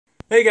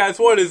Hey guys,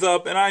 what is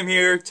up? And I'm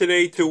here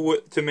today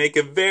to make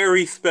a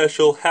very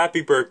special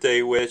happy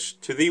birthday wish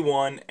to the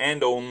one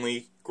and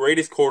only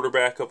greatest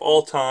quarterback of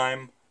all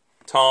time,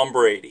 Tom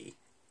Brady.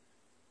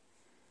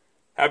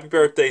 Happy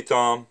birthday,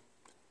 Tom.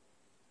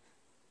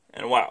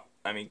 And wow,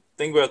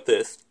 think about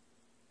this.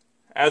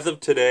 As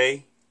of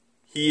today,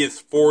 he is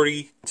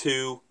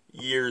 42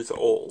 years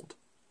old.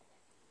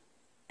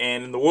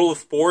 And in the world of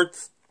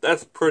sports,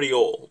 that's pretty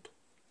old.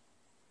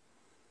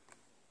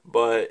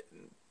 But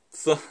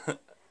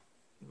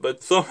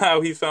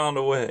somehow he found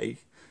a way.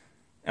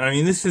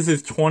 And this is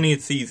his 20th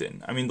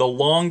season. The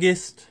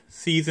longest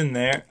season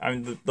there,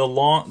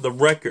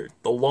 the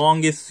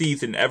longest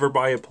season ever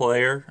by a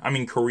player,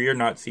 career,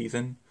 not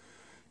season,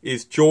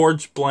 is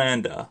George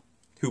Blanda,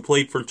 who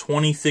played for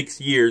 26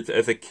 years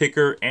as a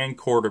kicker and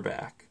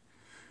quarterback.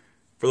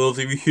 For those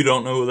of you who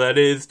don't know who that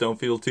is, don't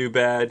feel too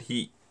bad.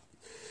 He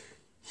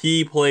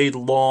played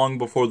long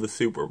before the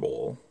Super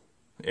Bowl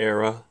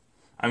era.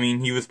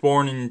 He was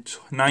born in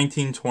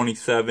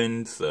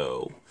 1927,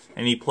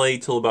 and he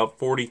played till about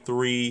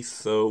 43,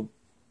 so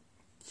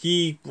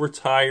he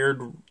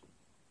retired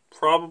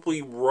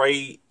probably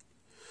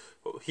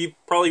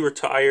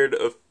retired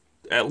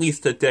at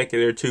least a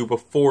decade or two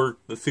before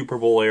the Super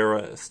Bowl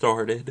era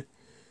started.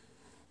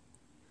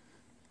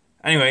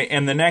 Anyway,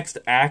 and the next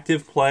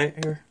active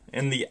player,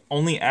 and the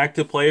only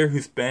active player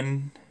who's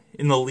been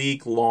in the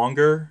league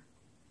longer,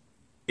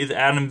 is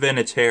Adam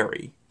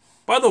Vinatieri.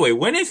 By the way,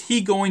 when is he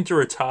going to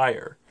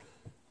retire?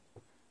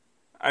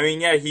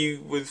 He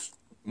was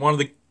one of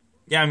the...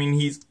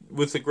 he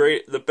was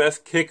the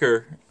best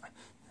kicker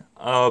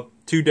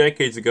 2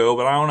 decades ago,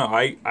 but I don't know.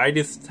 I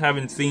just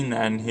haven't seen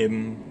that in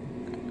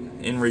him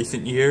in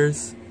recent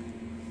years.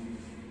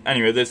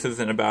 Anyway, this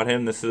isn't about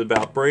him. This is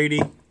about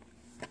Brady.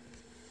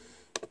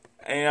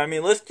 And,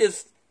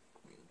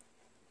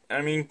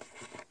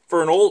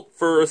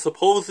 for a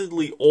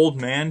supposedly old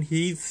man,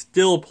 he's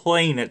still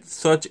playing at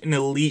such an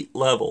elite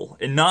level,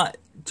 and not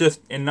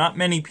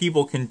many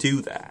people can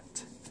do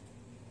that.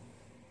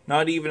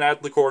 Not even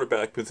at the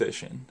quarterback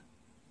position.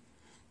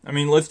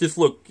 Let's just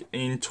look.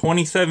 In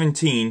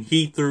 2017,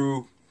 he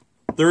threw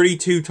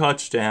 32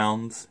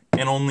 touchdowns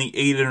and only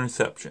 8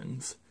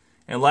 interceptions.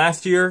 And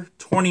last year,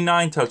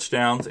 29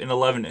 touchdowns and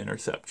 11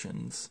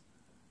 interceptions.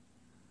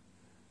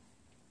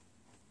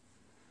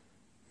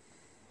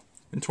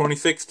 In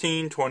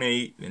 2016,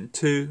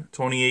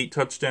 28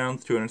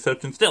 touchdowns, 2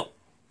 interceptions still.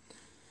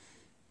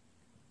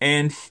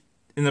 And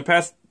in the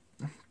past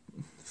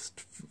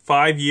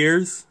 5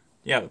 years,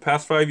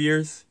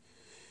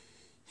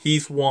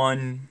 he's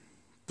won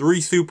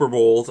 3 Super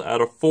Bowls out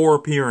of 4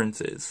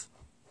 appearances.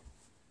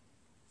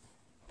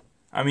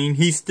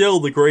 He's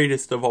still the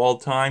greatest of all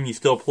time. He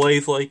still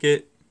plays like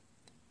it.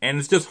 And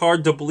it's just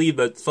hard to believe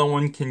that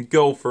someone can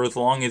go for as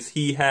long as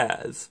he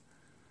has.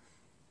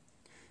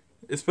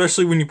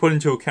 Especially when you put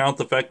into account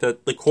the fact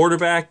that the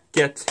quarterback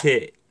gets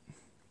hit.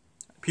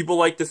 People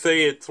like to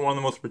say it's one of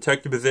the most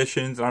protected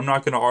positions, and I'm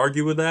not going to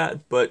argue with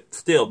that, but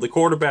still, the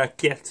quarterback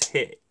gets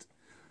hit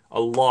a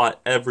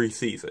lot every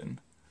season.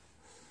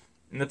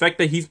 And the fact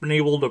that he's been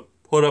able to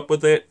put up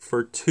with it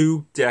for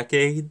 2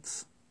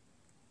 decades,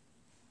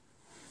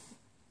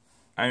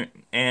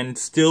 and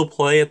still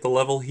play at the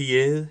level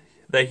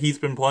he's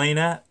been playing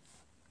at,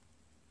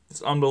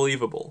 it's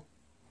unbelievable.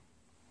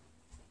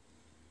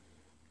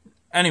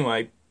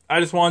 Anyway, I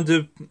just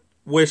wanted to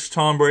wish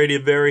Tom Brady a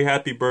very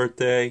happy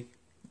birthday.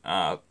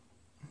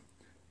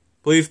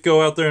 Please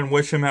go out there and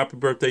wish him happy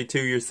birthday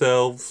to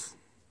yourselves.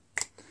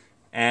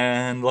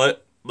 And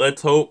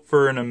let's hope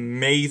for an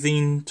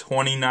amazing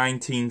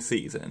 2019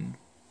 season.